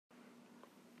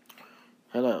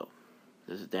Hello,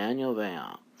 this is Daniel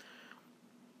Vaillant.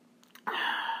 I've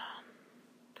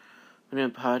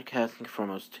been podcasting for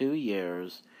almost 2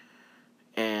 years,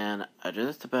 and I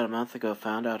just about a month ago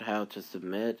found out how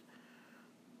to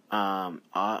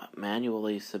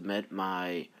manually submit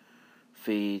my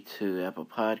feed to Apple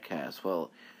Podcasts.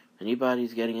 Well,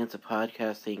 anybody's getting into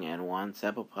podcasting and wants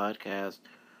Apple Podcasts,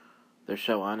 their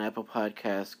show on Apple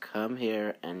Podcasts, come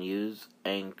here and use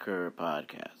Anchor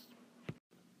Podcast.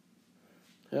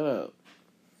 Hello.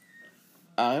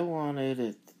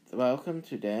 Welcome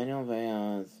to Daniel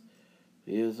Vaillant's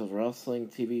views of wrestling,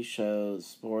 TV shows,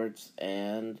 sports,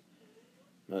 and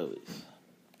movies.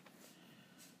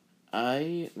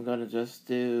 I am gonna just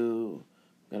do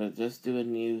a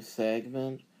new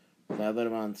segment. Now that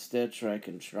I'm on Stitcher, I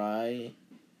can try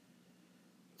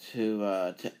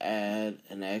to add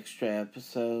an extra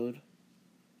episode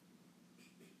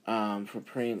for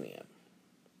premium.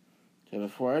 So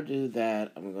before I do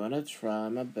that, I'm gonna try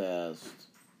my best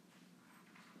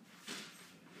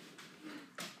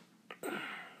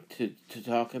to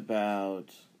talk about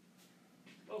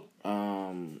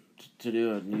to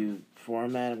do a new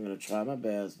format. I'm gonna try my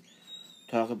best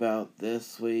to talk about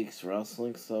this week's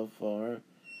wrestling so far.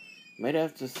 Might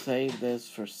have to save this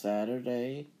for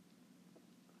Saturday.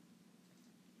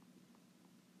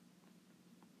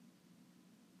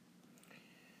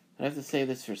 I have to save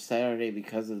this for Saturday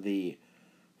because of the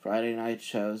Friday night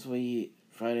shows we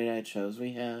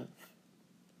have,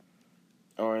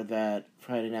 or that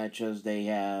Friday night shows they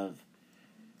have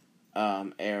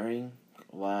airing,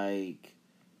 like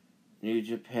New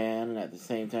Japan, and at the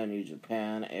same time New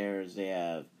Japan airs, they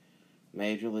have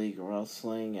Major League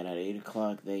Wrestling, and at 8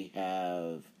 o'clock they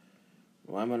have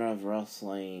Women of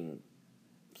Wrestling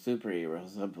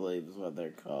Superheroes, I believe is what they're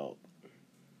called.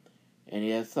 And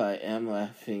yes, I am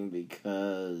laughing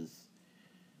because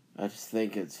I just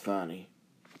think it's funny.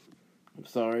 I'm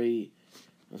sorry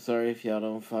if y'all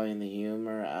don't find the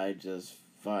humor. I just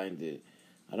find it.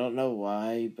 I don't know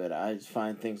why, but I just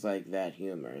find things like that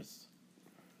humorous.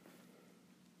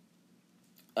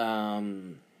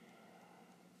 I'm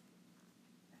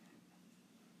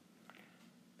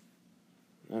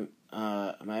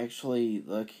actually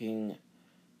looking.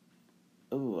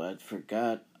 Ooh, I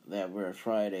forgot that we're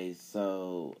Friday,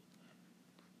 so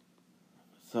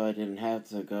I didn't have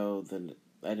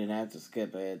to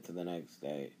skip ahead to the next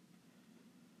day.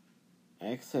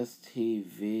 Access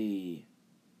TV.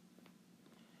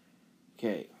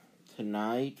 Okay,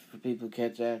 tonight, for people who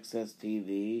catch Access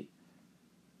TV,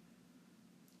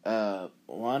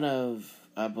 one of,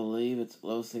 I believe it's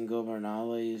Los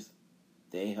Ingobernables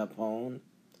de Japón.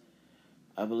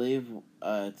 I believe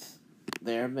it's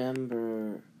their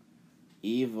member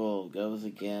Evil goes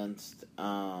against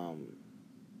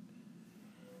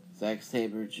Zack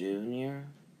Sabre Jr.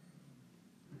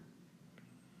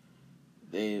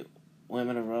 The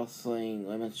Women of Wrestling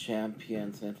Women's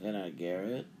Champion Santana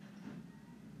Garrett.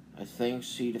 I think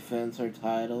she defends her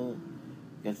title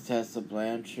against Tessa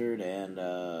Blanchard, and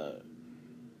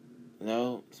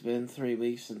it's been 3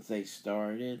 weeks since they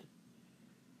started.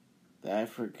 I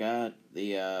forgot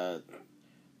the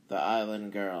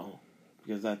Island Girl,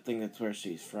 because I think that's where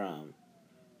she's from.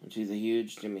 And she's a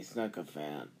huge Jimmy Snuka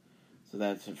fan. So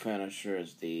that's her finisher,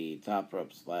 is the top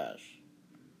rope splash.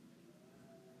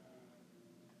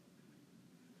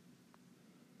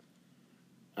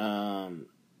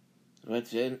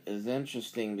 Which is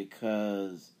interesting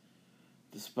because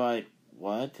despite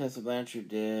what Tessa Blanchard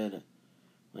did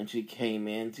when she came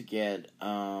in to get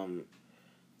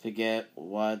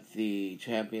what the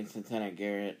champion Santana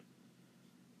Garrett,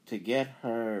 to get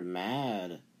her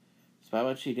mad, despite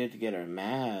what she did to get her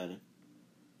mad,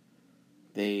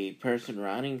 the person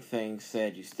running things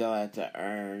said you still have to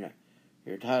earn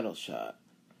your title shot.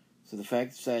 So the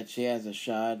fact that she has a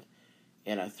shot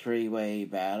in a 3-way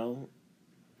battle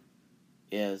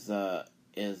is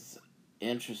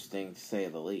interesting, to say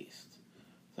the least.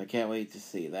 So I can't wait to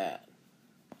see that.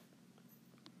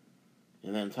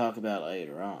 And then talk about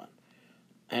later on.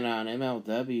 And on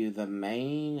MLW, the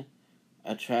main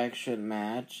attraction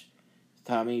match is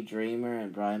Tommy Dreamer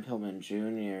and Brian Pillman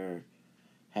Jr.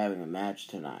 having a match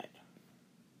tonight.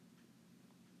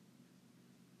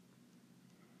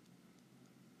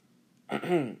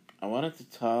 I wanted to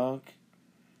talk,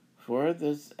 before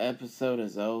this episode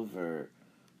is over,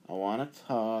 I want to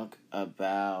talk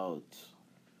about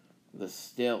the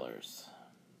Steelers.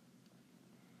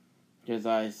 Because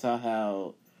I saw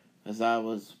how, as I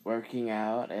was working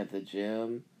out at the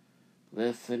gym,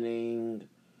 listening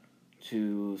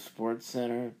to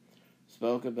SportsCenter,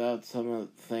 spoke about some of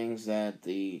the things that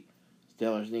the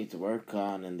Steelers need to work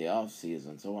on in the off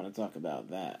season. So I want to talk about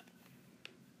that.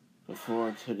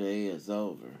 before today is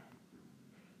over.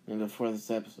 And before this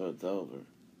episode's over.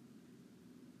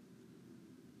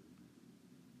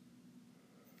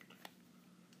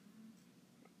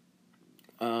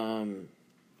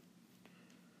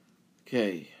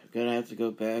 Okay, I'm gonna have to go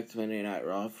back to Monday Night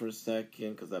Raw for a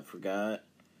second, because I forgot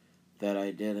that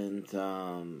I didn't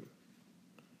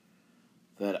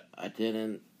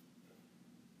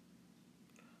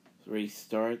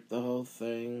restart the whole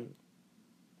thing.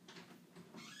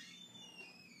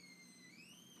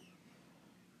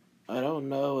 I don't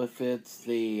know if it's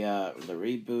the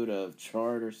reboot of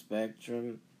Charter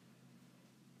Spectrum,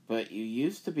 but you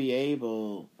used to be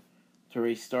able to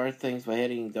restart things by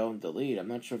hitting don't delete. I'm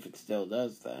not sure if it still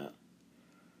does that.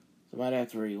 So I might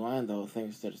have to rewind the whole thing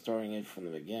instead of starting it from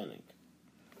the beginning.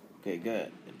 Okay,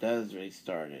 good. It does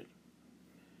restart it.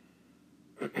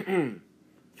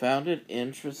 Found it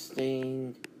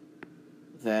interesting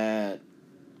that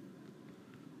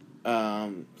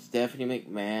Stephanie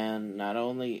McMahon not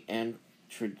only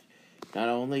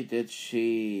did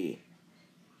she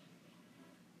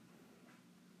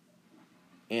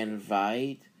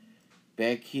invite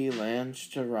Becky Lynch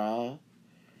to Raw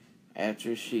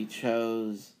after she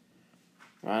chose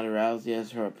Ronda Rousey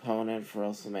as her opponent for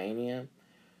WrestleMania,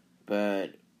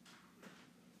 but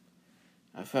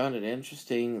I found it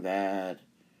interesting that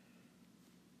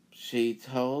she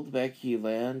told Becky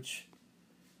Lynch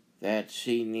that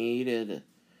she needed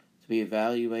to be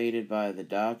evaluated by the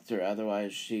doctor,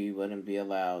 otherwise she wouldn't be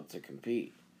allowed to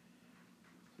compete.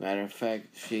 Matter of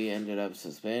fact, she ended up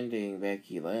suspending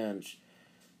Becky Lynch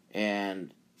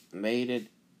and made it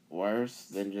worse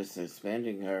than just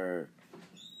suspending her.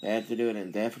 They had to do it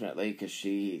indefinitely because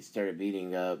she started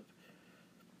beating up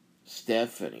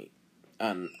Stephanie.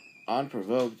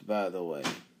 Unprovoked, by the way.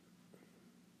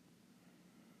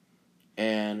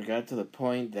 And got to the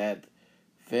point that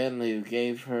Finlay,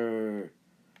 who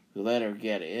let her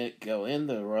go in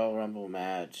the Royal Rumble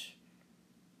match,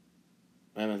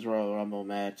 Women's Royal Rumble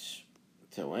match,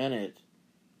 to win it,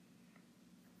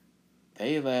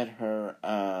 they let her,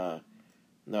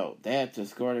 they had to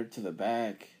escort her to the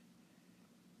back.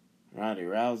 Ronda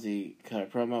Rousey cut a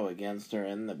promo against her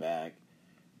in the back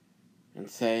and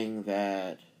saying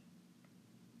that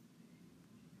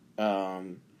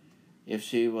if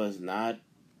she wasn't a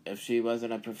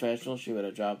professional, she would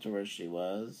have dropped her where she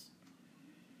was.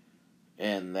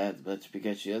 And that's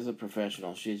because she is a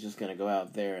professional. She's just going to go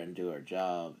out there and do her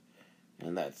job.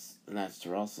 And that's to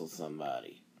wrestle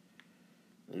somebody.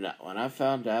 And when I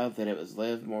found out that it was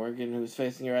Liv Morgan who was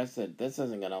facing her, I said, this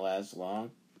isn't going to last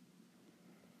long.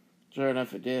 Sure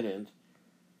enough, it didn't.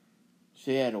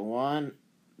 She had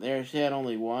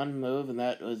only one move, and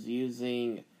that was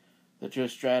using the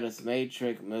Trish Stratus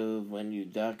Matrix move when you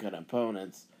duck an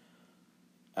opponent's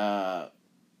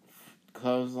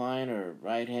clothesline or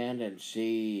right hand, and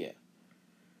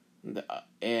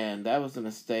that was a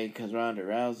mistake because Ronda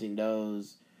Rousey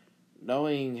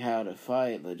knowing how to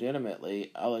fight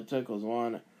legitimately, all it took was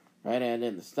one right hand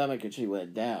in the stomach and she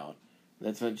went down.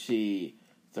 That's when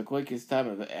the quickest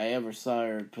time I ever saw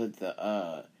her put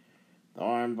the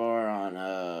arm bar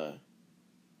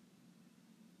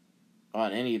on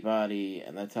anybody,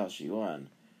 and that's how she won.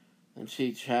 And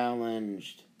she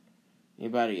challenged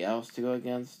anybody else to go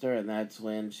against her, and that's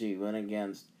when she went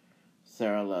against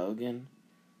Sarah Logan.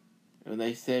 And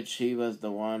they said she was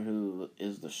the one who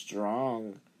is the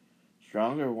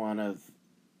stronger one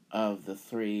of the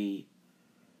three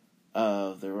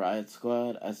of the Riot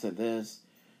Squad. I said this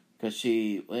because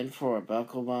she went for a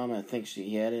buckle bomb. I think she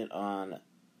hit it on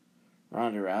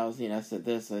Ronda Rousey, and I said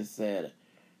this. I said,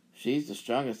 she's the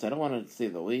strongest. I don't want to see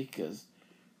the weakest,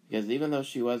 because even though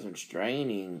she wasn't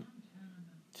straining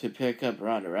to pick up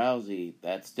Ronda Rousey,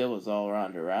 that still was all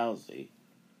Ronda Rousey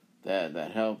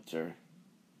that helped her.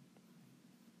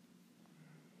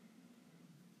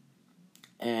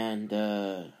 And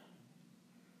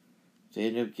she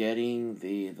ended up getting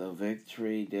the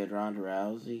victory, did Ronda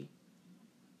Rousey.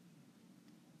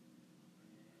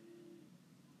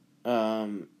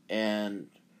 And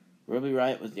Ruby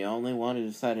Riott was the only one who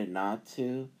decided not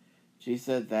to. She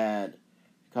said that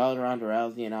she called Ronda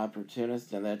Rousey an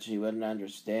opportunist and that she wouldn't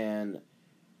understand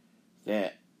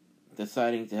that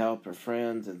deciding to help her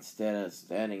friends instead of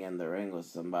standing in the ring with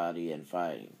somebody and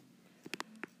fighting.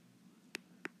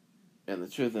 And the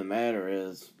truth of the matter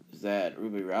is that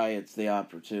Ruby Riott's the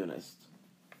opportunist.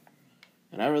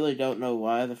 And I really don't know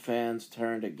why the fans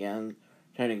turning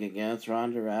against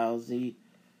Ronda Rousey.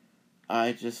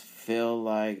 I just feel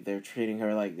like they're treating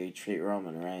her like they treat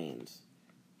Roman Reigns.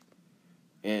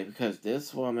 And because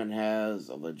this woman has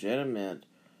a legitimate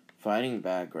fighting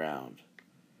background.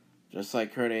 Just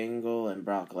like Kurt Angle and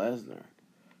Brock Lesnar.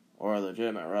 Or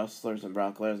legitimate wrestlers, and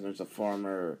Brock Lesnar's a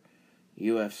former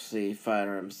UFC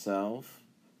fighter himself,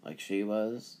 like she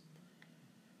was.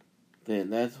 Then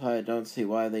that's why I don't see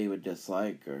why they would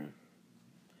dislike her.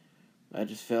 I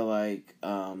just feel like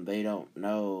they don't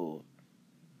know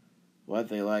what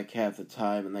they like half the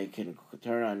time, and they can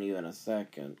turn on you in a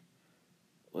second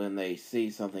when they see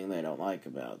something they don't like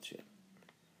about you.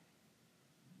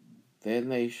 Then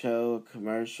they show a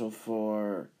commercial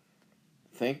for,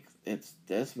 I think it's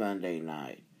this Monday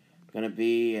night, going to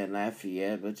be in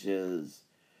Lafayette, which is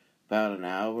about an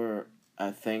hour,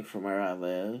 I think, from where I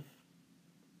live.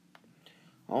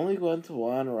 Only went to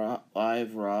one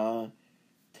live Raw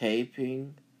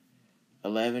taping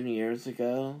 11 years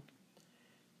ago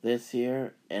this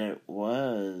year, and it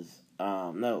was,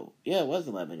 it was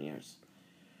 11 years.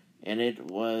 And it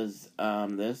was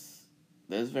this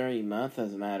very month,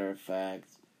 as a matter of fact.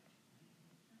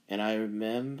 And I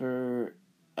remember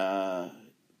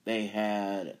they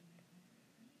had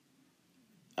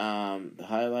the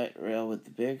highlight reel with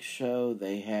the Big Show.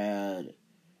 They had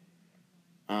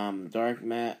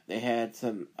they had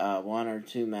some one or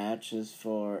two matches,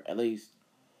 for at least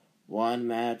one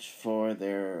match for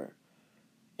their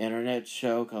internet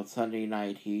show called Sunday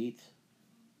Night Heat,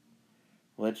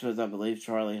 which was, I believe,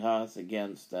 Charlie Haas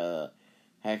against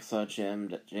Hacksaw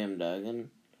Jim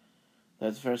Duggan.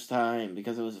 That's the first time,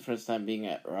 because it was the first time being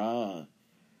at Raw.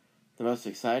 The most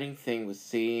exciting thing was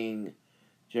seeing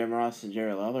Jim Ross and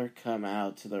Jerry Lawler come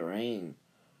out to the ring.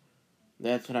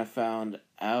 That's when I found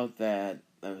out that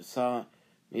the song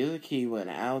music he went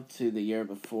out to the year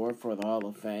before for the Hall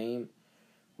of Fame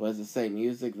was the same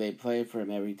music they play for him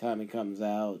every time he comes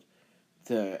out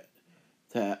to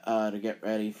get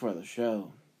ready for the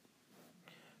show.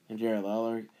 And Jerry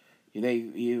Lawler,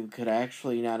 you could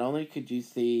actually, not only could you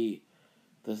see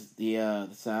the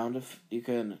sound of, you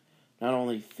can not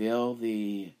only feel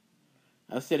I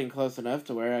was sitting close enough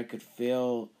to where I could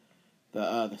feel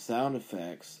the sound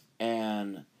effects,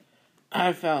 and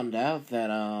I found out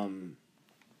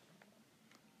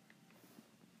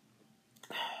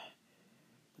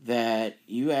that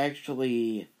you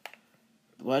actually,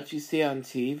 what you see on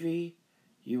TV,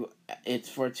 it's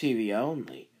for TV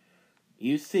only.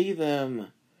 You see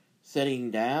them sitting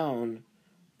down,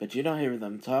 but you don't hear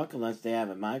them talk unless they have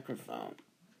a microphone.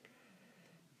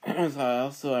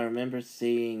 So I remember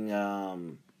seeing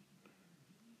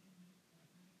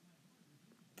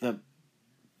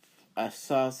I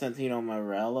saw Santino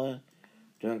Marella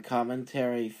doing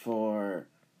commentary for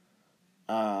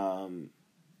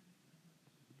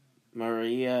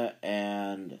Maria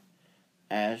and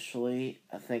Ashley,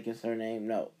 I think is her name.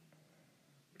 No,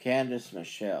 Candice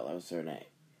Michelle, that was her name.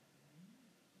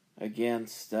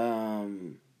 Against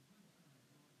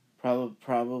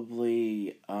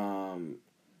probably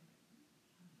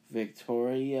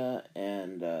Victoria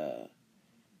and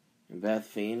Beth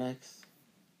Phoenix.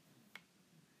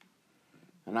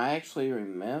 And I actually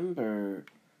remember,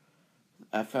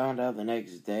 I found out the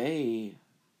next day,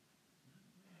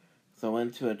 so I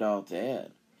went to Adult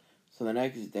Ed. So the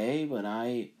next day when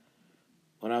I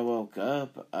woke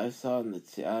up, I saw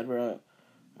I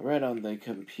read on the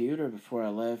computer before I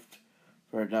left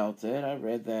for Adult Ed, I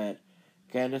read that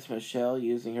Candice Michelle,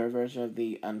 using her version of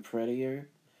the Unprettier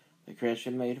that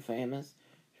Christian made famous,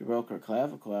 she broke her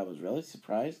clavicle. I was really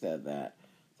surprised at that.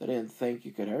 I didn't think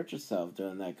you could hurt yourself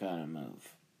doing that kind of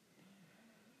move.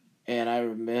 And I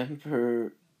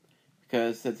remember,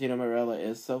 because Santino Marella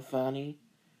is so funny,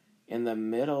 in the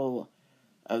middle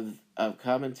of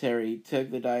commentary, he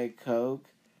took the Diet Coke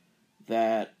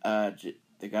that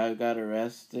the guy who got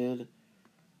arrested,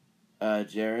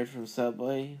 Jared from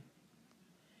Subway,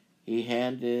 he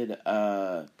handed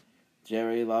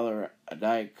Jerry Lawler a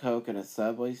Diet Coke and a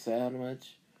Subway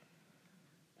sandwich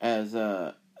as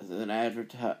an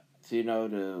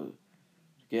to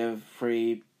give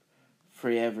free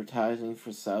advertising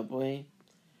for Subway.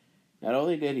 Not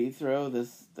only did he throw the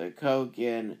Coke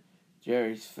in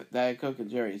Diet Coke in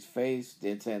Jerry's face,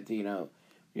 did Santino,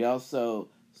 he also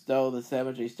stole the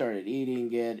sandwich. He started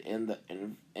eating it in the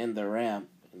ramp,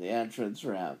 in the entrance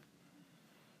ramp.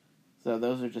 So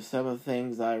those are just some of the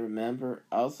things I remember.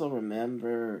 I also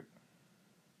remember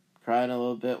crying a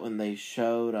little bit when they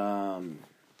showed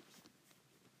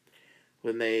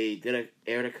when they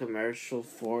aired a commercial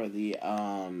for the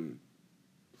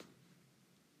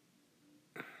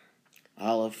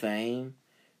Hall of Fame,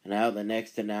 and how the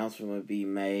next announcement would be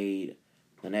made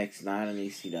the next night on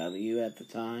ECW at the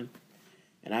time.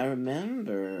 And I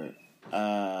remember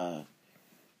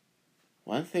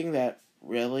one thing that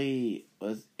really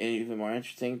was even more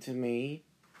interesting to me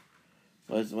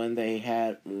was when they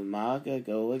had Umaga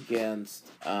go against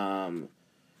Brian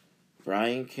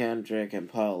Kendrick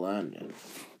and Paul London.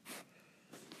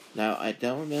 Now, I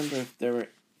don't remember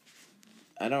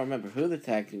who the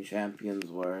tag team champions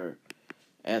were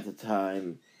at the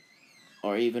time,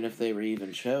 or even if they were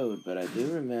even showed, but I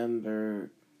do remember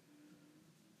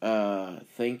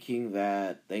thinking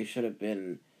that they should have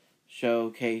been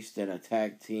showcased in a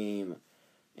tag team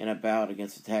in a bout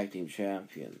against the tag team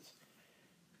champions.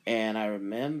 And I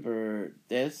remember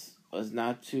this was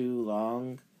not too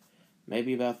long,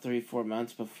 maybe about 3-4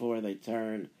 months before they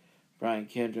turned Brian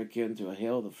Kendrick into a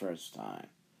heel the first time.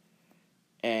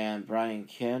 And Brian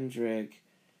Kendrick,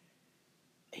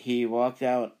 he walked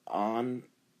out on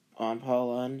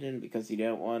Paul London because he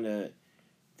didn't want to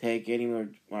take any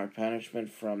more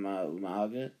punishment from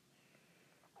Umaga.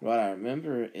 What I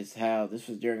remember is how this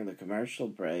was during the commercial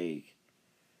break.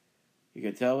 You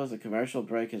could tell it was a commercial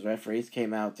break as referees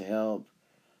came out to help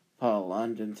Paul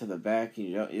London to the back.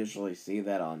 You don't usually see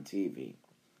that on TV.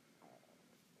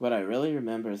 What I really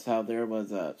remember is how there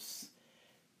was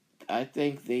I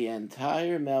think the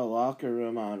entire male locker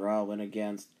room on Raw went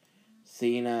against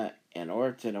Cena and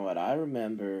Orton. And what I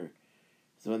remember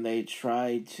is when they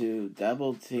tried to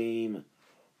double team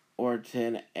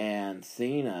Orton and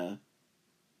Cena,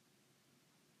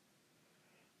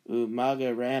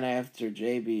 Umaga ran after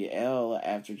JBL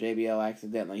after JBL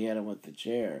accidentally hit him with the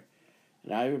chair.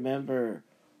 And I remember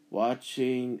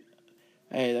watching,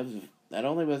 not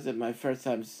only was it my first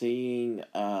time seeing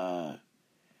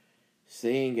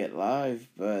it live,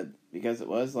 but because it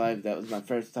was live, that was my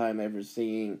first time ever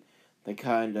seeing the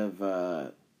kind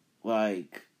of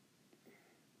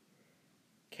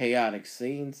chaotic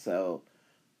scene. So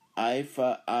I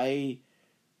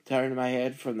turned my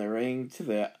head from the ring to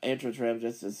the entrance ramp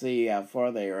just to see how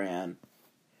far they ran.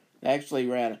 They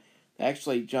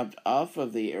actually jumped off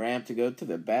of the ramp to go to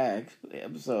the back.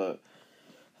 So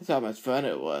that's how much fun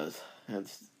it was.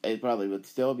 It probably would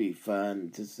still be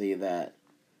fun to see that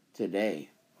today.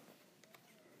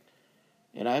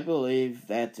 And I believe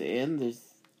that to end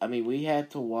this, we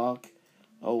had to walk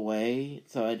away,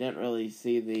 so I didn't really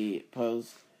see the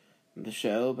post of the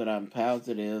show, but I'm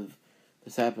positive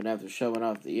this happened after showing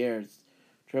off the air.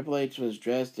 Triple H was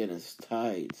dressed in his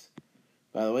tights.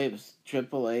 By the way, it was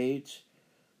Triple H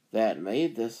that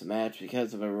made this match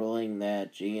because of a ruling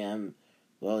that GM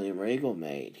William Regal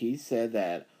made. He said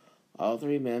that all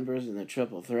three members in the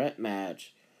triple threat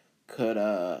match could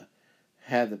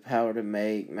have the power to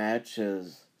make a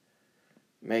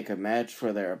match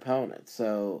for their opponent.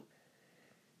 So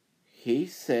he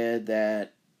said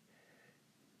that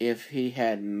if he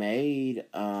had made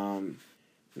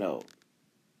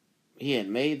he had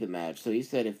made the match. So he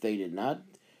said if they did not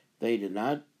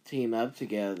team up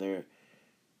together,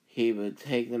 he would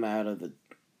take them out of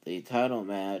the title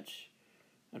match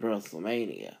at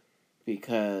WrestleMania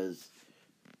because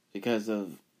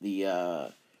of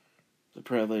the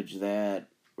privilege that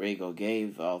Regal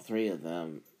gave all three of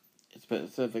them,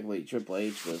 specifically Triple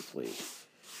H this week.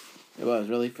 What was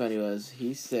really funny was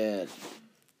he said,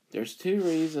 "There's two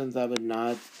reasons I would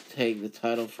not take the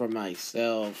title for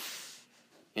myself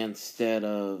instead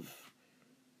of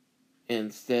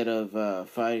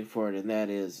fighting for it, and that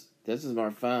is, this is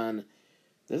more fun.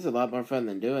 This is a lot more fun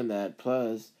than doing that.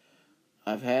 Plus,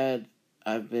 I've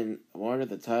been awarded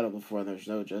the title before, and there's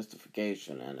no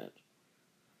justification in it."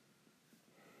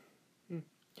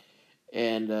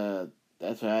 And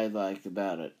that's what I liked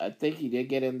about it. I think he did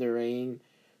get in the ring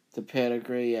to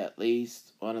pedigree at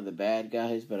least one of the bad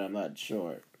guys, but I'm not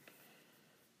sure.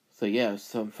 So yeah,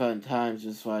 some fun times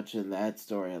just watching that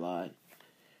storyline.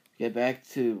 Get back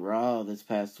to Raw this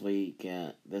past week,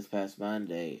 this past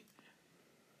Monday.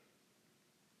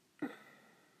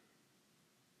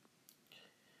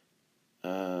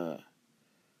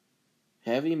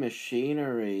 Heavy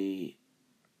Machinery,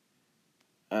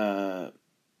 Lucha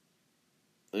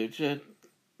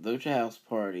House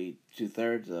Party,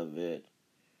 2/3 of it,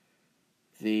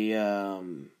 the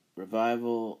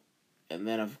Revival, and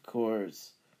then of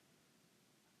course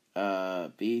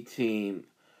B Team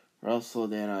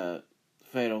wrestled in a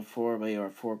Fatal 4-Way or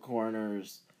Four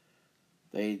Corners.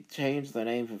 They changed the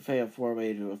name from Fatal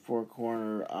 4-Way to a Four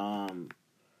Corner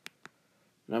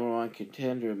number one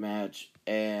contender match,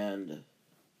 and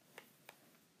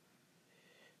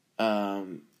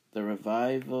the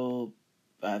Revival,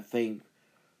 I think,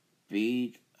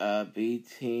 beat B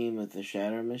Team with the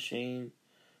Shatter Machine.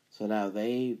 So now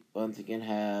they once again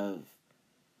have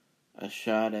a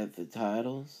shot at the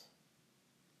titles.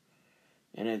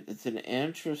 And it's an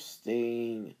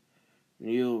interesting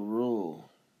new rule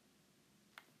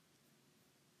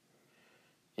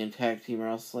in tag team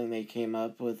wrestling they came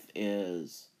up with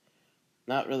is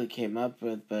not really came up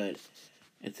with, but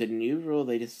it's a new rule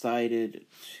they decided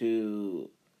to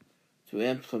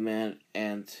implement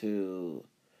and to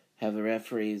have the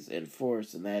referees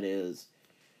enforce, and that is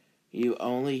you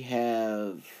only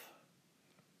have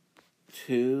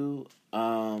two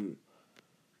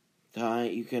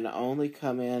you can only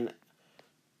come in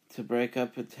to break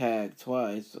up a tag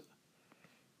twice,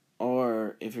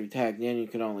 or if you're tagged in, you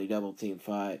can only double team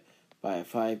 5 by a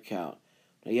 5 count.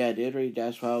 Now, yeah, I did read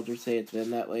Dash Wilder say it's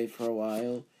been that way for a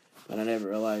while, but I never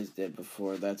realized it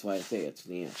before. That's why I say it's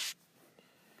new.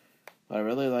 What I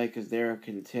really like is they're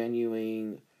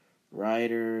continuing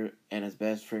Ryder and his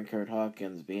best friend Kurt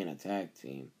Hawkins being a tag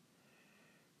team.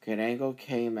 Kurt Angle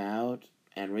came out,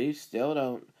 and I still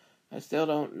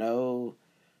don't know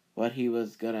what he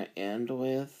was gonna end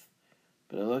with,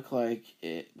 but it looked like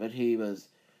he was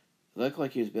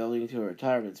building to a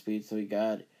retirement speech, so he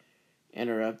got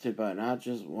interrupted by not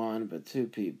just one but two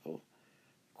people,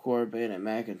 Corbin and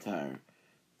McIntyre.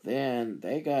 Then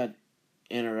they got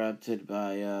interrupted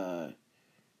by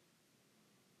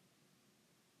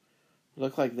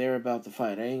looked like they were about to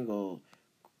fight Angle.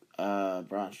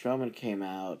 Braun Strowman came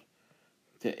out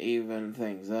to even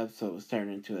things up, so it was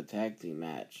turned into a tag team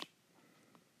match.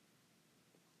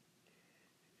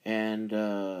 And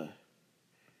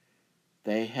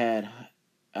they had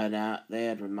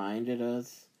reminded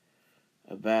us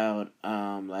about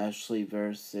Lashley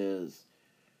versus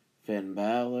Finn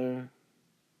Balor.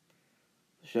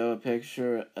 Show a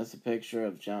picture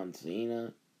of John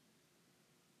Cena.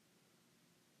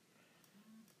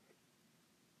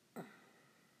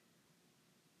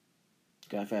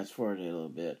 Gotta fast forward it a little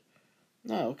bit.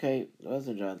 No, okay, it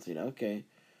wasn't John Cena. Okay.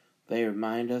 They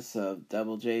remind us of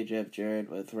Double J Jeff Jarrett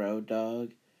with Road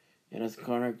Dogg in his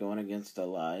corner going against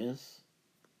Elias.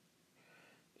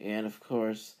 And of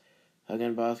course,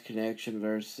 Hogan Boss Connection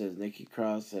versus Nikki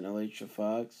Cross and Alicia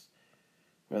Fox,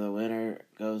 where the winner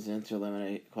goes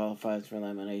into qualifies for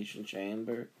Elimination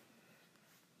Chamber.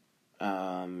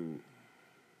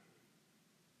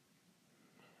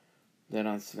 Then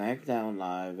on SmackDown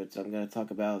Live, I'm going to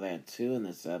talk about that too in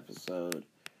this episode.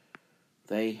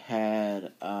 They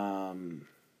had,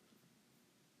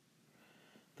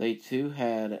 they too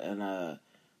had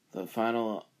the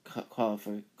final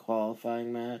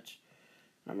qualifying match.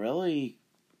 I'm really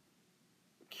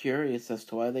curious as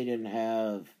to why they didn't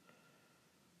have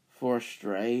 4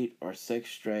 straight or 6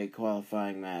 straight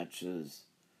qualifying matches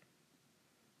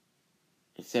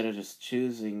instead of just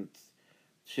choosing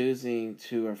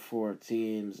 2 or 4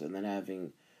 teams and then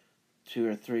having 2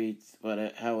 or 3,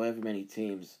 however many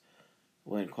teams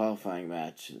win qualifying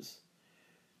matches.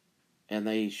 And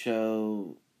they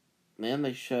show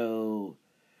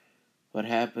what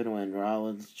happened when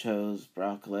Rollins chose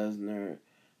Brock Lesnar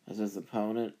as his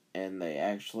opponent, and they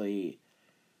actually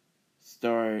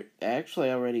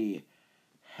already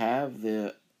have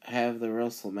the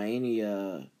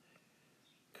WrestleMania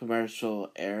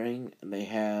commercial airing, and they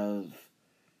have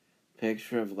a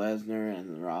picture of Lesnar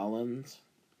and Rollins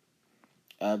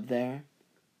up there.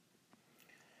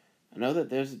 I know that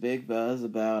there's a big buzz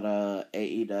about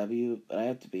AEW, but I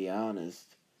have to be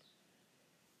honest.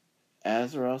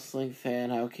 As a wrestling fan,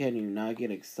 how can you not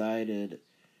get excited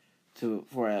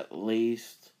for at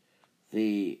least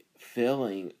the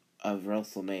filling of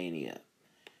WrestleMania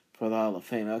for the Hall of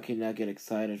Fame? How can you not get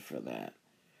excited for that?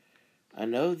 I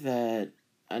know that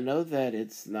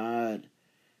it's not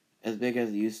as big as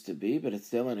it used to be, but it's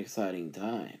still an exciting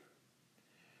time.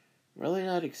 I'm really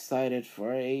not excited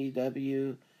for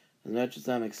AEW as much as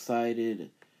I'm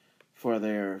excited for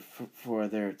their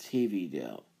TV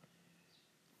deal,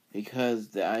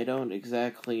 because I don't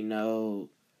exactly know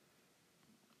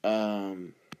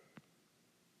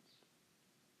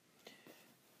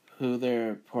who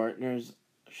their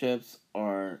partnerships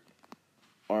are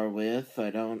with.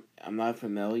 I'm not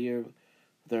familiar with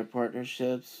their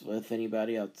partnerships with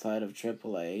anybody outside of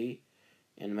AAA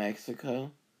in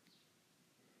Mexico.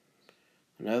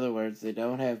 In other words, they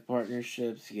don't have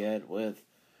partnerships yet with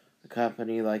a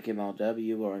company like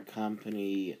MLW or a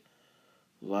company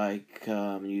like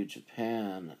New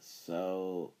Japan,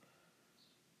 so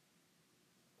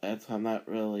I'm not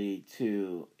really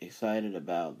too excited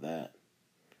about that.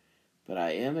 But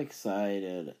I am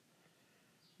excited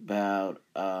about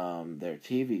their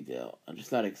TV deal. I'm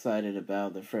just not excited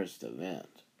about the first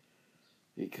event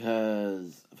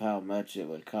because of how much it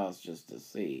would cost just to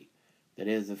see. That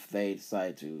is, if they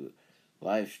decide to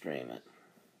live stream it.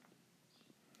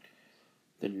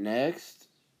 The next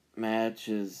match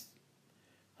is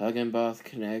Hogan Boss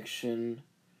Connection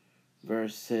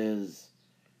versus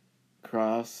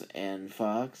Cross and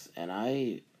Fox, and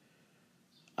I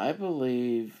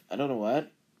believe, I don't know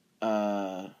what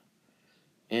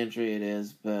injury it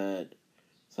is, but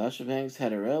Sasha Banks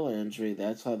had a real injury.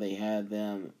 That's why they had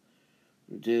them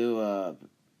do a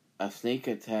sneak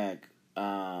attack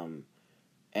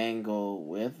angle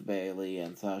with Bayley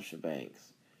and Sasha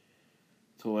Banks,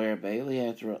 to where Bayley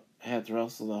had to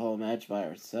wrestle the whole match by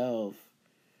herself,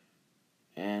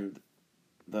 and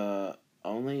the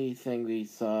only thing we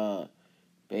saw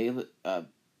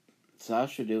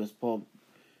Sasha do was pull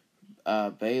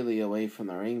Bayley away from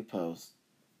the ring post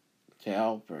to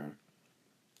help her,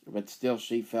 but still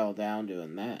she fell down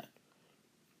doing that.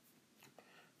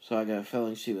 So I got a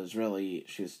feeling she was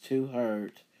too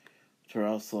hurt to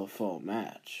wrestle a full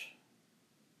match.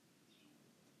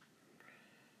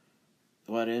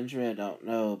 What injury, I don't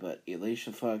know, but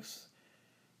Alicia Fox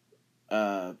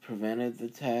prevented the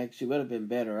tag. She would have been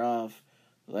better off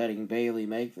letting Bayley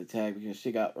make the tag because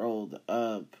she got rolled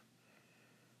up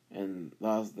and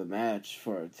lost the match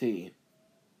for a T.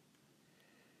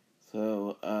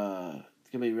 So it's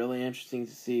going to be really interesting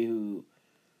to see who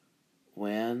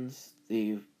wins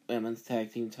the women's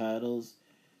tag team titles,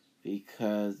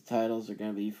 because the titles are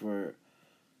going to be for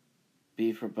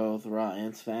both Raw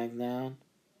and SmackDown.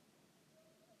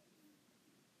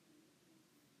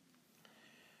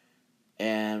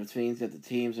 And which means that the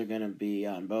teams are going to be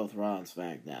on both Raw and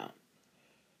SmackDown.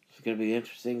 It's going to be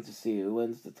interesting to see who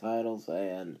wins the titles.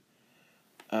 And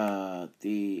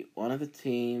one of the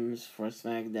teams for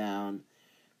SmackDown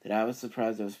that I was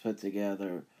surprised was put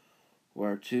together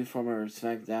were two former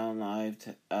SmackDown Live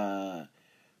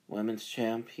women's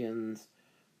champions,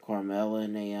 Carmella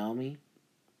and Naomi.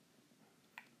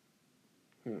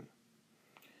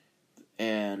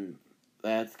 And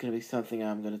that's going to be something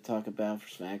I'm going to talk about for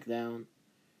SmackDown.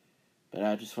 But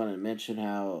I just wanted to mention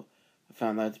how I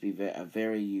found that to be a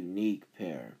very unique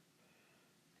pair,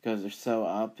 because they're so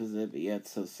opposite but yet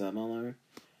so similar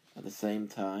at the same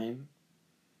time,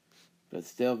 but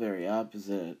still very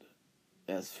opposite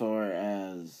as far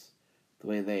as the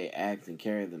way they act and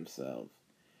carry themselves.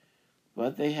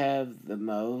 What they have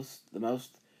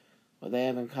what they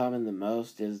have in common the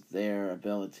most is their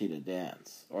ability to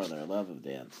dance, or their love of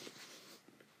dancing.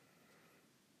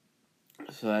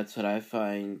 So that's what I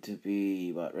find to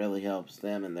be what really helps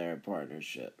them in their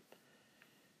partnership.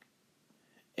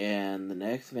 And the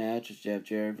next match is Jeff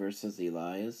Jarrett versus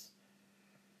Elias.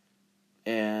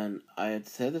 And I had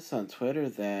said this on Twitter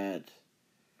that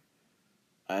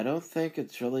I don't think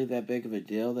it's really that big of a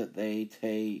deal that they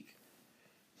take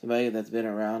somebody that's been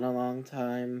around a long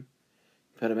time,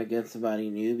 put him against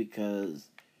somebody new, because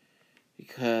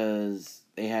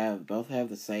they both have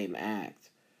the same act,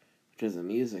 which is a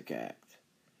music act.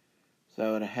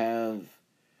 So to have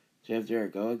Jeff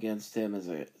Jarrett go against him is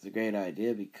a great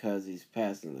idea, because he's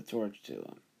passing the torch to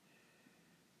him.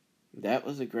 That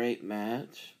was a great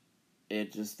match.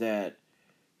 It's just that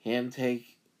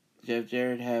Jeff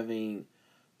Jarrett having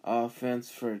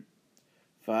offense for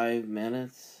 5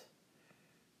 minutes,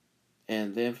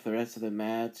 and then for the rest of the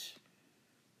match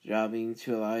jobbing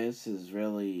to Elias is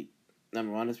really,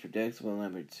 number one, it's predictable.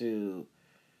 Number two,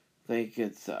 I think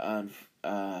it's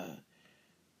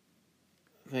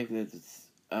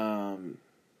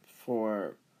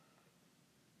for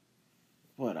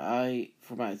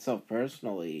myself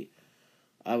personally,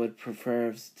 I would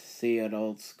prefer to see an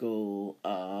old school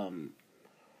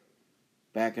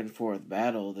back and forth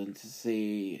battle than to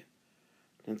see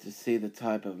the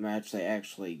type of match they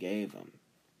actually gave him.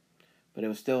 But it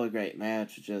was still a great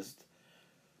match.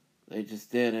 They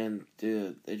just didn't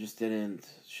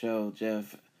show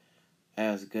Jeff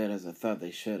as good as I thought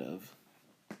they should have.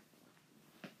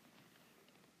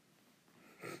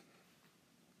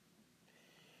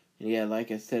 And yeah, like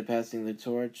I said, passing the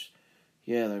torch.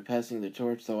 Yeah, they're passing the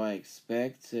torch, so I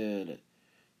expected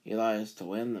Elias to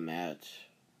win the match.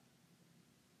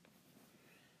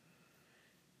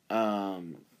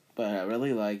 But I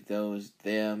really liked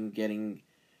them getting,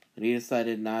 when he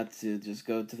decided not to just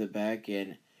go to the back,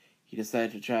 and he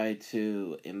decided to try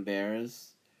to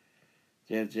embarrass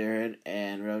Jeff Jarrett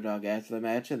and Road Dogg after the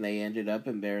match, and they ended up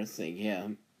embarrassing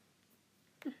him.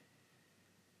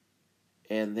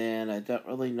 And then I don't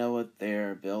really know what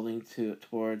they're building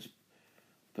towards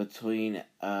between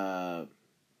Natalya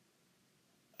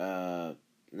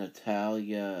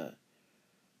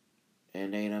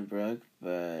and Dana Brooke,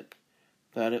 but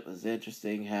thought it was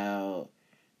interesting how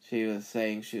she was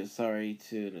saying she was sorry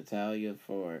to Natalya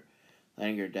for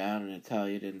letting her down, and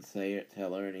Natalya didn't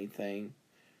tell her anything.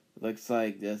 Looks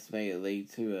like this may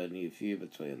lead to a new feud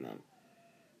between them,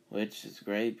 which is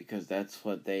great because that's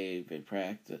what they've been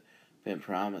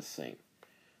promising.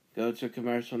 go to a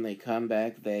commercial, and they come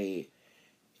back, they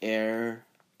air,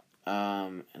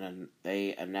 and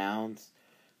they announce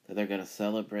that they're going to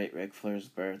celebrate Ric Flair's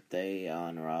birthday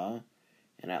on Raw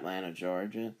in Atlanta,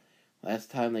 Georgia.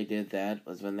 Last time they did that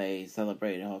was when they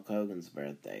celebrated Hulk Hogan's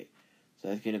birthday. So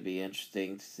that's going to be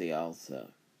interesting to see also.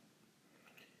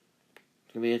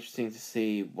 It's going to be interesting to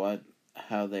see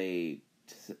how they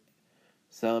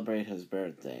celebrate his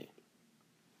birthday.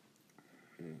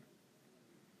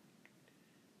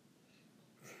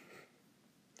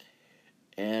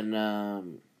 And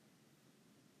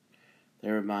they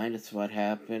remind us what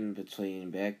happened between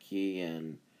Becky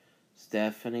and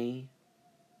Stephanie.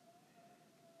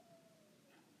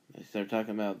 They start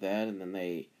talking about that, and then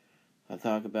they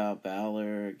talk about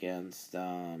Balor against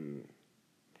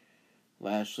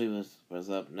Lashley was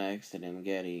up next, and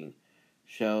him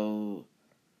show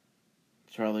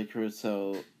Charlie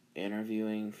Caruso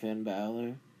interviewing Finn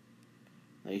Balor.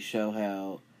 They show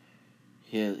how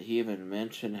he even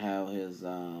mentioned how his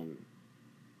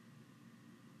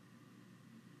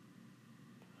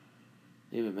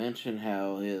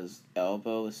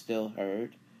elbow is still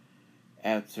hurt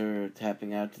after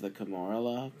tapping out to the Kimura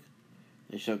lock.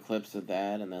 They showed clips of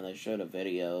that, and then they showed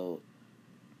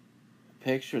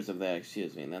pictures of that,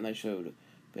 and then they showed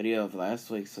video of last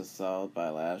week's assault by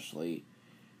Lashley.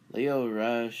 Lio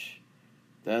Rush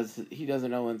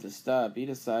doesn't know when to stop. He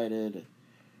decided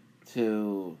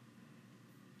to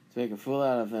make a fool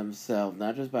out of himself,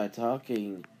 not just by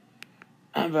talking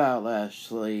about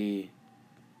Lashley,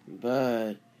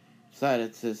 but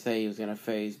decided to say he was going to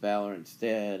face Balor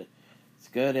instead. As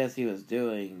good as he was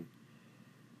doing,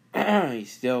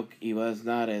 he was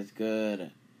not as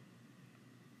good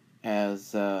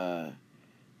as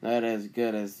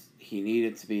he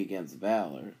needed to be against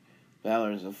Balor.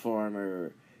 Balor is a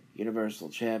former Universal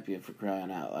Champion, for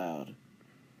crying out loud.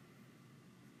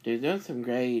 They're doing some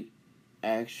great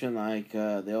action, like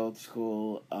the old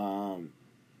school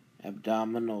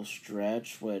abdominal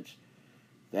stretch, which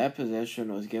that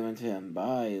position was given to him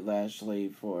by Lashley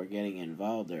for getting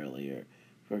involved earlier,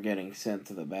 for getting sent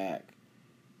to the back.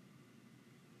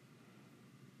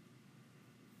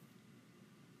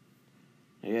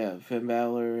 Yeah, Finn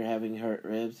Balor having hurt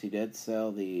ribs, he did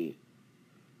sell the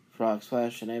frog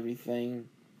splash and everything.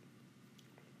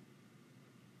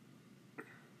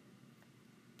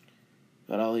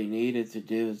 But all he needed to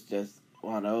do is just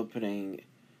one opening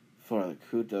for the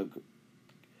coup de...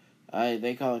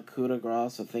 they call it coup de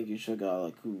grace. I think you should call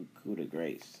it coup de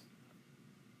grace.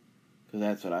 Because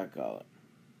that's what I call it.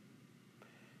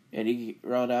 And he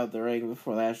rolled out the ring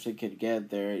before Lashley could get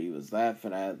there. He was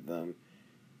laughing at them.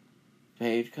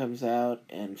 Paige comes out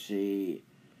and she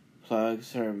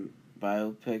plugs her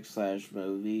biopic /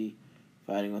 movie,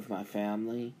 Fighting With My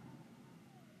Family.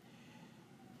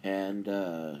 And,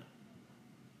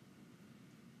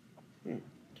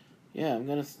 I'm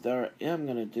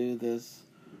gonna do this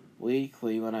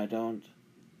weekly when I'm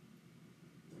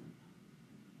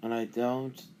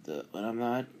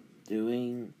not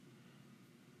doing,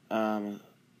 a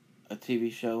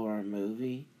TV show or a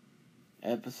movie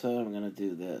episode. I'm gonna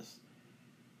do this.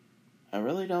 I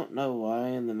really don't know why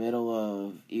in the middle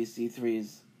of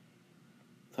EC3's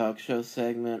talk show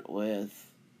segment with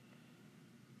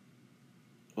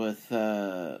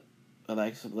Alexa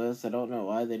Bliss, I don't know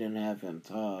why they didn't have him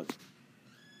talk.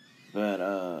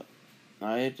 But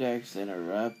Nia Jax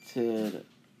interrupted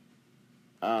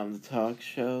the talk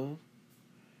show.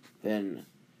 Then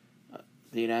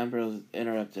Dean Ambrose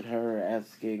interrupted her,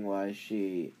 asking why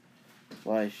she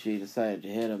decided to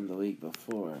hit him the week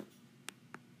before.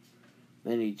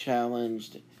 Then he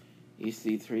challenged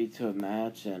EC3 to a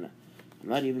match, and I'm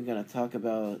not even going to talk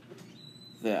about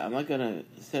that. I'm not going to,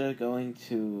 instead of going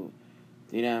to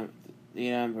Dean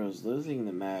Ambrose losing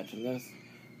the match, I'm going to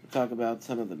talk about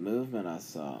some of the movement I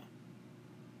saw.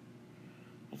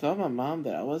 I told my mom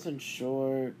that I wasn't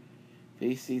sure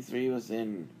if EC3 was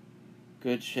in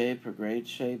good shape or great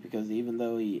shape, because even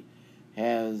though he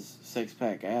has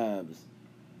six-pack abs,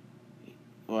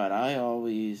 what I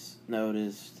always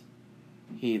noticed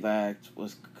he lacked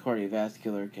was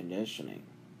cardiovascular conditioning.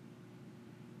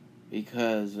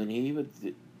 Because when he would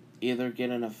either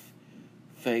get in a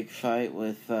fake fight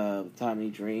with Tommy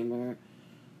Dreamer,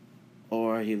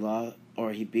 or he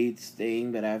beat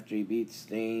Sting, but after he beat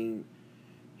Sting,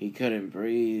 he couldn't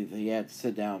breathe. He had to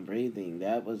sit down breathing.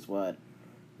 That was what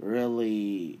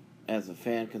really, as a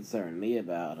fan, concerned me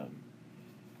about him.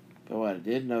 But what I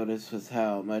did notice was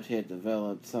how much he had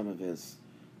developed some of his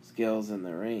skills in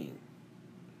the ring.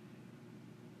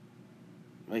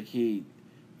 Like he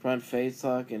front face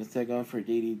lock, and instead of going for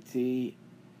DDT,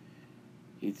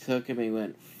 he took him, he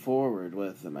went forward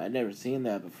with him. I'd never seen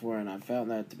that before, and I found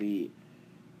that to be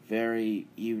very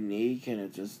unique, and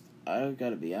I've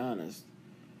got to be honest,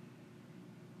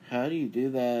 how do you do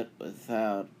that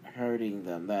without hurting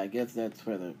them? I guess that's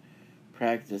where the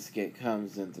practice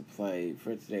comes into play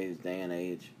for today's day and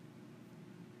age.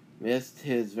 Missed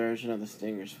his version of the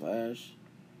Stinger's Flash.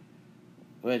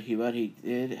 What he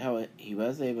did, how he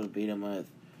was able to beat him with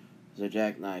the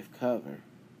jackknife cover.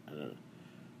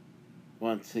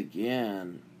 Once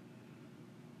again,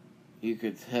 you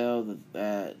could tell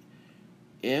that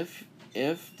if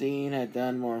Dean had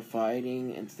done more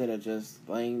fighting instead of just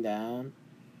laying down,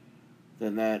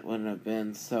 then that wouldn't have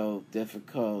been so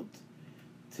difficult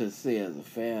to see as a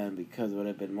fan, because it would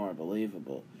have been more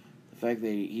believable. The fact that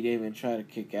he didn't even try to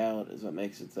kick out is what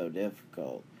makes it so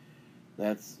difficult.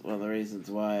 That's one of the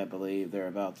reasons why I believe they're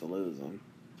about to lose him.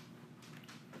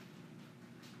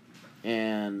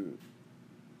 And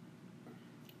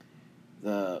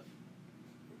the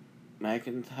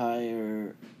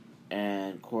McIntyre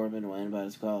and Corbin win by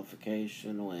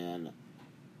disqualification when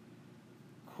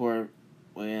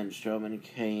Strowman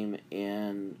came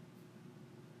in.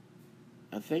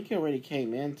 I think he already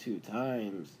came in 2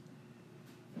 times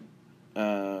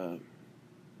to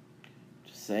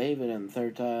save it, and the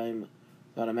third time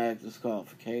automatic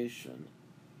disqualification.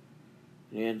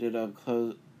 He ended up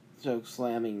choke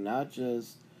slamming not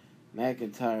just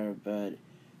McIntyre, but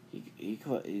he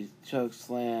choke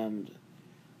slammed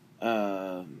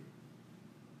Baron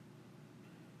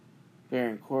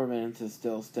Corbin into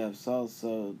steel steps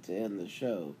also to end the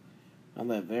show. On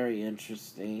that very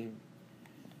interesting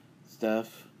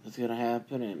stuff that's going to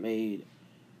happen.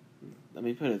 Let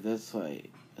me put it this way,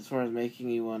 as far as making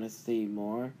you want to see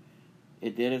more,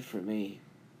 it did it for me.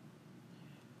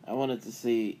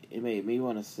 It made me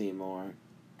want to see more.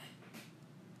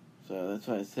 So that's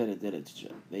why I said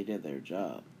they did their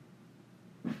job.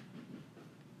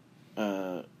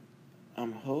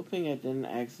 I'm hoping I didn't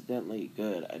accidentally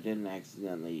delete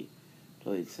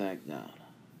SmackDown.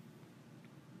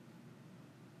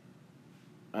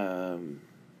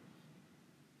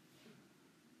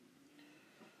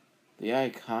 The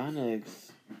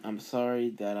Iconics, I'm sorry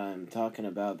that I'm talking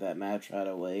about that match right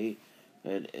away,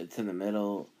 but it's in the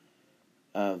middle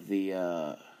of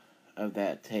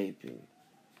that taping.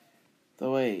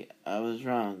 Wait, I was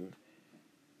wrong.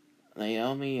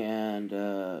 Naomi and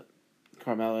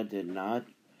Carmella did not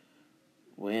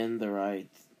win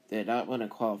a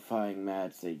qualifying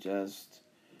match. They just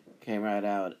came right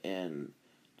out and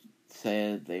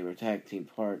said they were tag team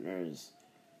partners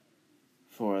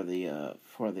for the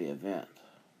event.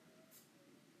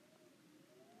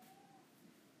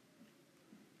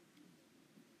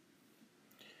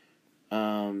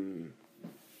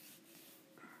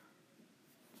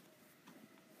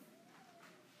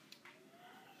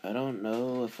 I don't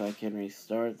know if I can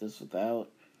restart this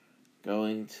without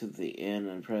going to the end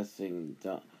and pressing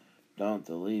don't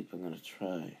delete. I'm gonna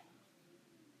try.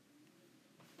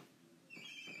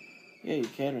 Yeah, you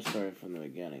can restart it from the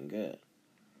beginning. Good.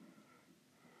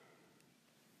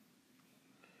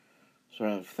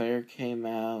 So Flair came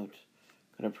out,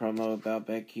 got a promo about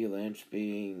Becky Lynch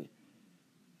being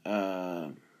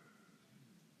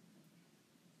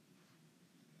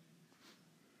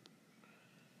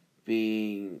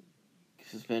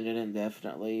suspended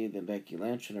indefinitely. Then Becky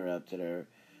Lynch interrupted her.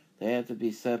 They had to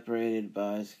be separated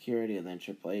by security, and then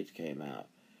Triple H came out.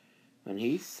 When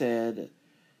he told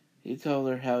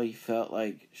her how he felt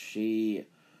like she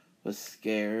was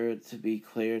scared to be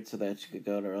cleared so that she could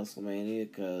go to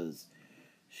WrestleMania because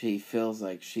she feels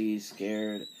like she's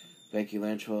scared Becky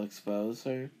Lynch will expose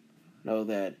her.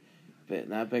 But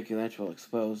not Becky Lynch will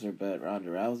expose her, but Ronda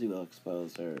Rousey will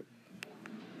expose her.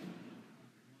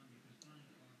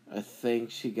 I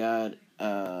think she got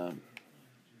I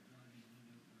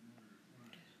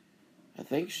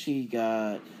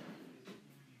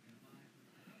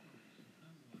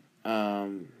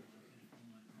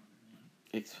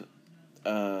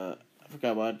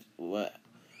forgot what I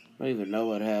don't even know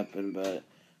what happened, but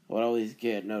I would always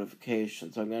get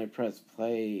notifications. So I'm going to press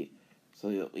play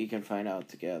so we can find out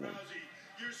together. Rousey,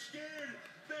 you're scared,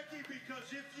 Becky,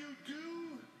 because if you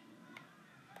do,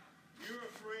 you're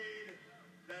afraid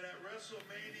that at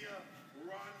WrestleMania,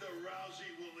 Ronda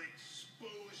Rousey will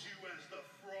expose you as the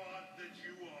fraud that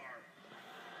you are.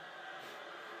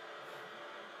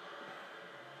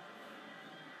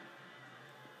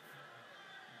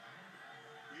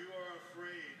 You are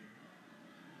afraid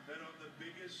that on the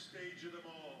biggest stage of them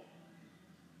all,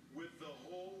 with the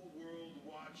whole world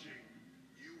watching,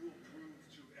 you will prove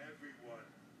to everyone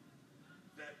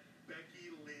that Becky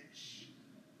Lynch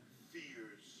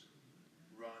fears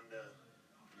Ronda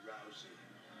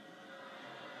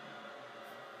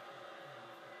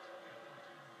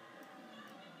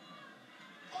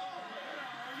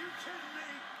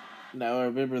Now I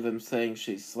remember them saying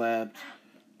she slapped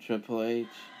Triple H.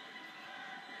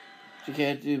 She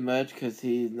can't do much because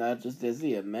he's not just is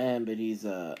he a man, but he's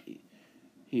a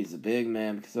big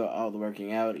man because of all the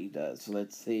working out he does. So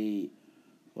let's see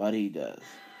what he does.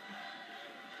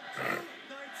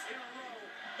 Nights in a row,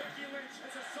 Becky Lynch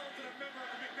has assaulted a member of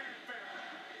the McMahon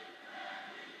family.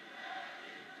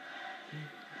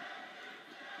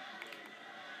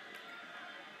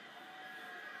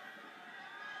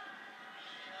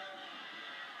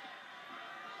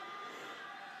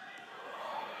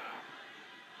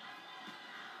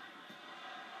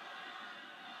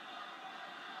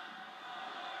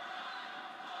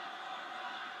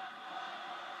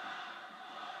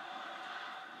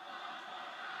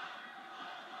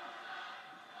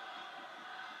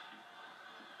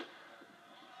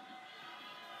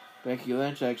 Becky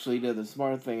Lynch actually did the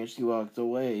smart thing and she walked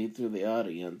away through the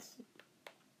audience.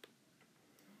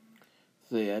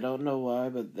 See, I don't know why,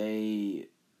 but they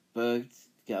booked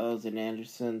Gallows and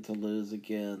Anderson to lose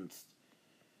against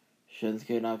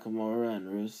Shinsuke Nakamura and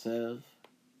Rusev.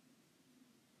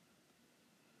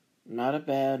 Not a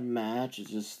bad match,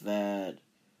 it's just that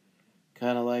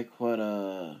kind of like what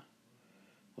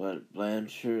Tully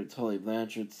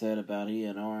Blanchard said about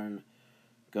Ian Arn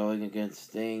going against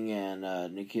Sting and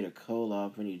Nikita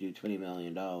Koloff when you do $20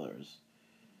 million.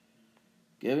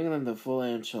 Giving them the full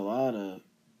enchilada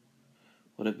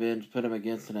would have been to put them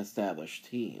against an established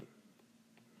team.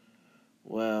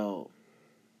 Well,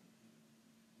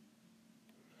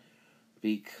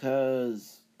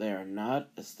 because they are not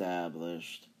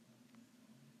established,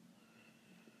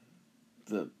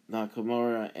 the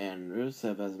Nakamura and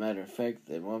Rusev, as a matter of fact,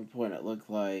 at one point it looked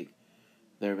like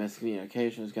their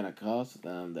miscommunication was going to cost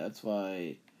them. That's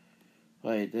why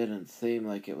it didn't seem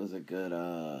like it was a good,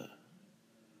 that's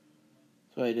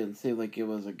why it didn't seem like it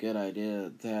was a good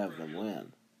idea to have them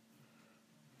win.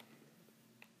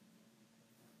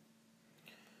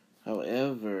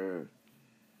 However,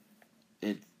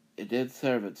 it did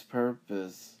serve its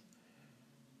purpose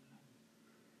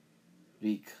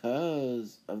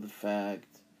because of the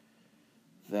fact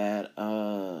that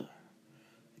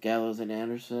Gallows and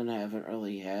Anderson haven't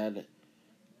really had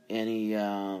any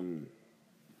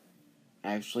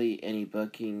any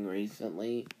booking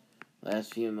recently,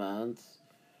 last few months.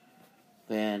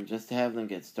 Then just to have them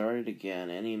get started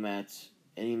again, any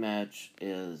match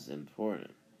is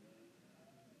important.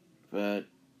 But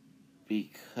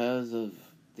because of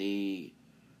the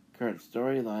current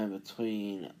storyline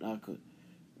between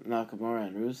Nakamura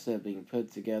and Rusev being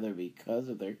put together because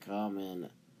of their common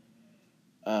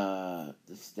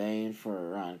disdain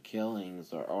for Ron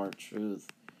Killings or R-Truth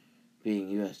being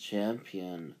U.S.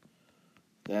 champion,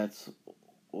 that's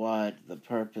what the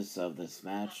purpose of this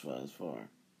match was for.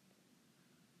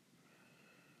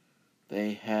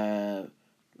 The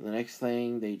next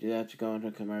thing they do have to go into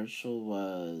a commercial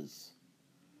was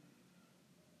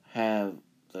have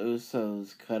the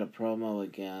Usos cut a promo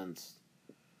against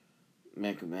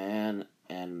McMahon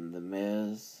and The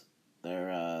Miz,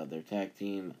 their tag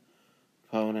team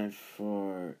opponent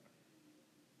for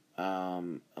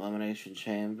Elimination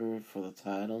Chamber for the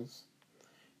titles.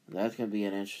 And that's going to be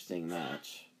an interesting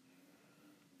match.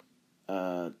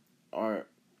 The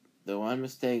one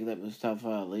mistake that Mustafa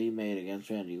Ali made against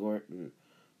Randy Orton,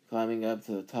 climbing up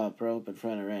to the top rope in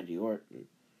front of Randy Orton.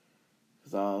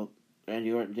 Because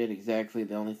Randy Orton did exactly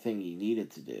the only thing he needed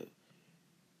to do.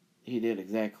 He did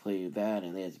exactly that,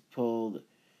 and they had pulled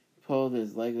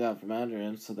his legs out from under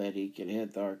him so that he could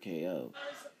hit the RKO.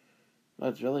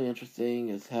 What's really interesting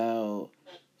is how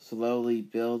slowly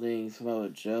building Samoa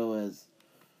Joe as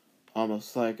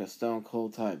almost like a Stone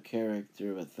Cold type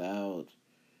character without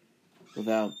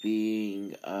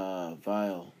being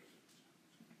vile.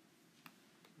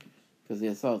 Because he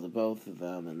assaulted both of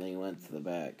them and they went to the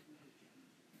back.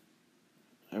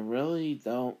 I really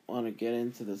don't want to get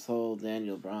into this whole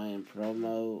Daniel Bryan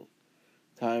promo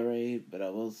tirade, but I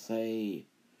will say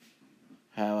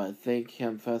how I think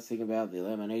him fussing about the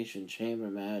Elimination Chamber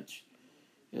match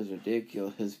is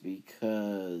ridiculous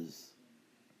because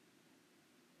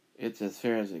it's as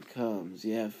fair as it comes.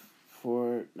 You have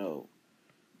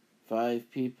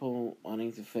 5 people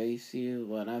wanting to face you.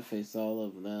 Why not face all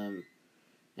of them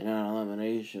in an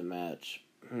elimination match?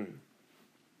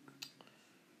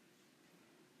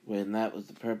 When that was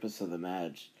the purpose of the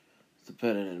match, to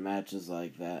put it in matches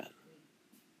like that.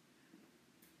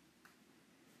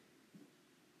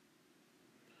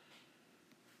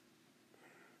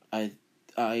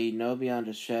 I know beyond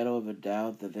a shadow of a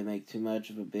doubt that they make too much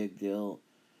of a big deal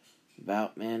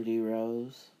about Mandy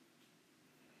Rose.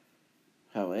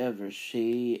 However,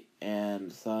 she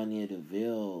and Sonya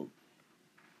Deville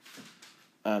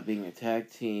being a tag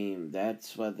team,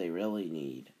 that's what they really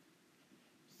need.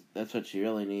 That's what she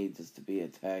really needs, is to be a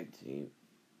tag team.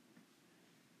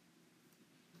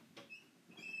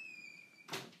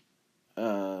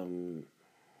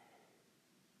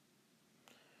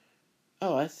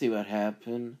 Oh, I see what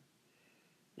happened.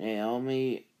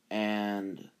 Naomi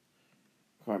and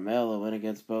Carmella went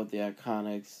against both the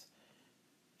Iconics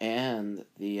and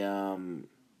the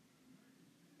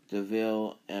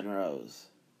Deville and Rose.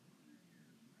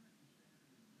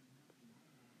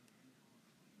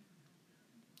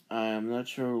 I'm not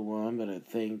sure who won, but I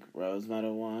think Rose might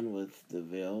have won with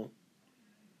Deville.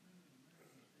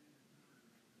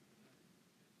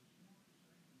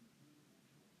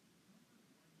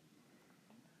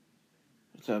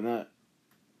 So I'm not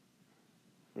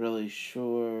really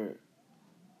sure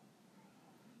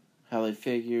how they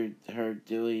figured her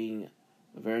doing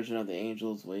a version of the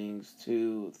Angel's Wings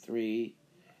 2, 3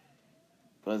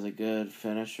 was a good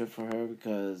finisher for her,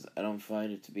 because I don't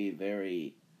find it to be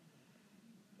very...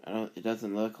 it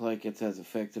doesn't look like it's as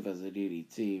effective as a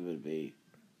DDT would be.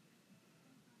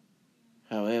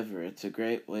 However, it's a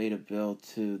great way to build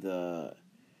to the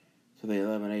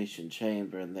Elimination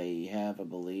Chamber, and they have, I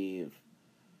believe,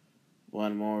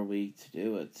 one more week to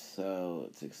do it, so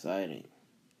it's exciting.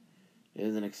 It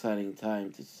is an exciting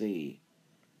time to see,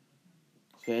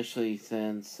 especially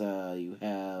since you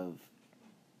have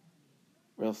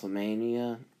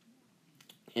WrestleMania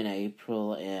in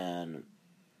April and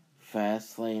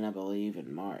Fastlane, I believe,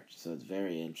 in March, so it's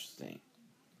very interesting.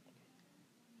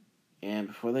 And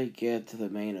before they get to the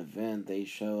main event, they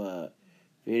show a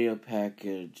video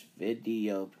package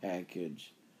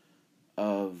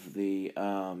of the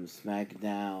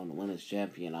SmackDown Women's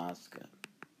Champion Asuka.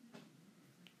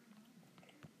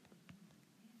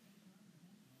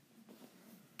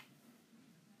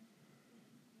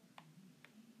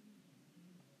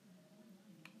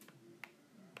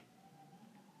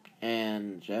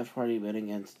 And Jeff Hardy went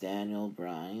against Daniel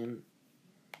Bryan.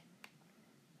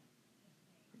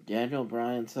 Daniel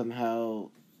Bryan somehow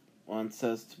wants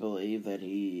us to believe that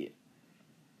he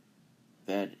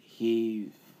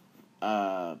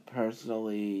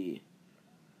personally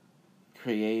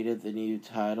created the new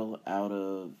title out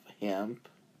of hemp.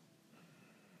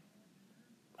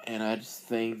 And I just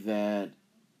think that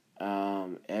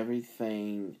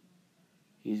everything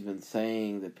he's been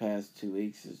saying the past 2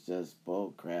 weeks is just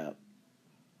bull crap.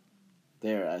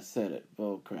 There, I said it,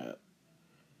 bull crap.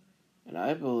 And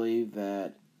I believe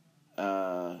that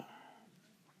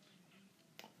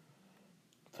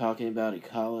talking about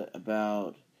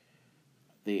about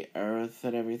the earth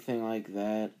and everything like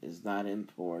that is not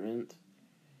important.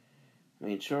 I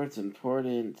mean, sure, it's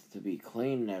important to be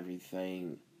clean and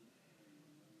everything,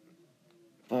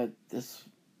 but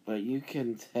you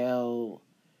can tell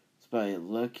by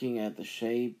looking at the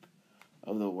shape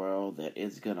of the world that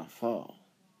it's gonna fall.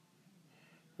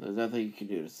 There's nothing you can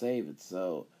do to save it,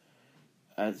 so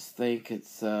I just think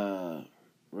it's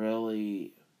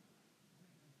really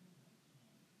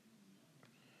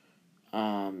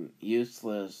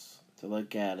useless to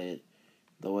look at it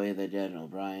the way that Daniel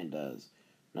Bryan does.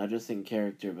 Not just in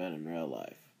character, but in real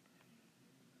life.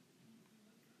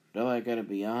 Though I gotta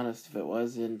be honest, if it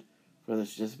wasn't for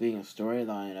this just being a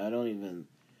storyline, I don't even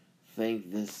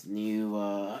think this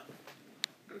new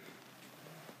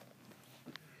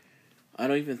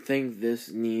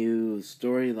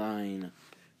storyline,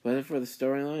 whether for the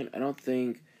storyline, I don't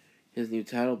think his new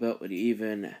title belt would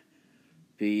even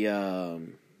be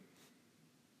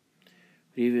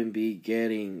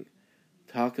getting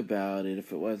talk about it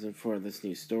if it wasn't for this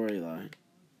new storyline.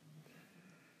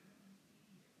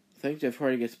 I think Jeff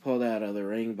Hardy gets pulled out of the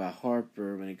ring by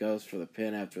Harper when he goes for the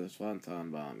pin after the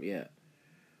Swanton Bomb. Yeah.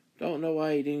 Don't know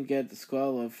why he didn't get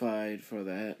disqualified for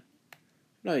that.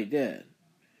 No, he did.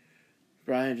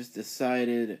 Bryan just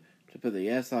decided to put the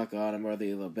S-Lock on him, or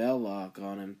the LeBell Lock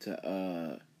on him,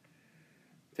 to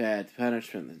add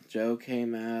punishment. Then Joe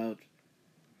came out,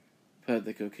 put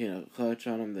the Coquina Clutch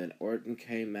on him, then Orton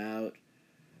came out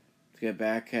to get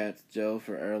back at Joe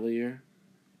for earlier.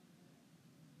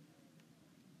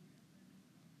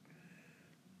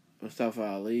 Mustafa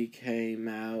Ali came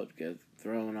out, got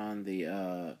thrown on the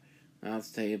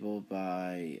announce table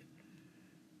by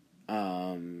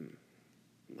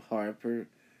Harper.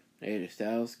 AJ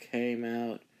Styles came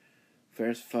out,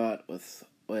 first fought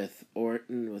with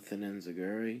Orton with an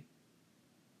enziguri.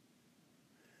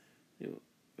 He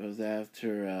goes out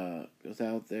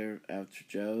there after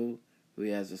Joe, who he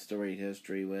has a storied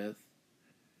history with.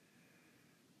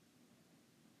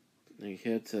 He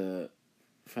hits a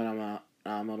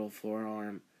phenomenal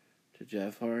forearm to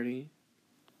Jeff Hardy.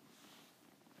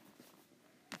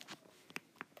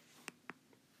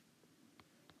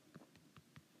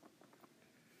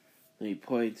 And he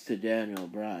points to Daniel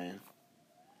Bryan.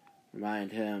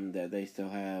 Remind him that they still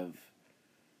have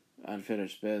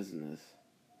unfinished business.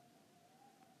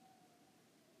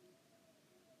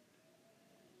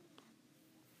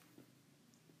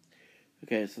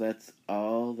 Okay, so that's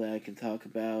all that I can talk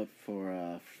about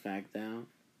for SmackDown.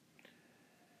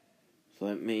 So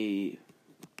let me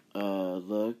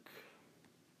look.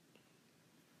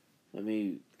 Let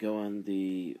me go on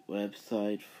the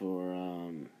website for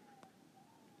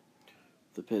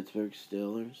the Pittsburgh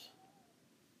Steelers.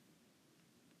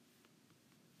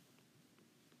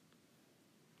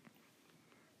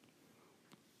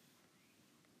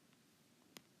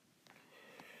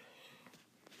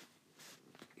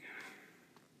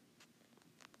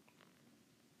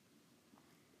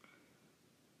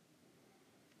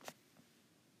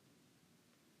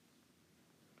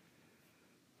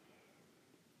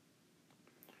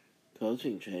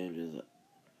 Coaching changes.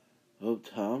 Hope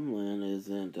Tomlin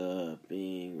isn't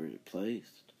being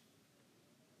replaced.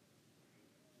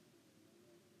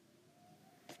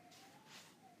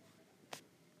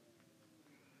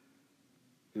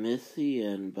 Missy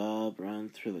and Bob run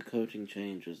through the coaching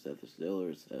changes that the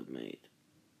Steelers have made.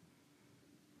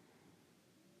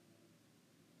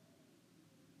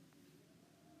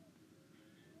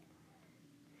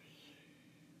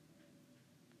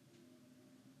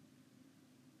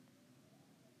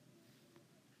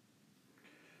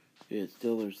 Yeah,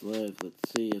 Steelers Live.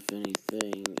 Let's see if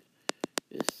anything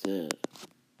is said.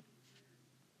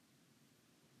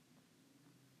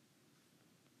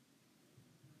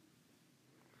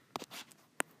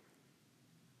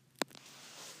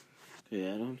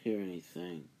 Okay, I don't hear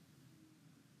anything.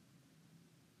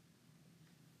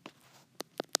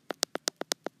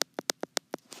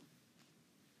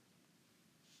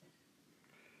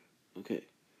 Okay.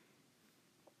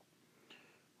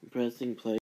 I'm pressing play.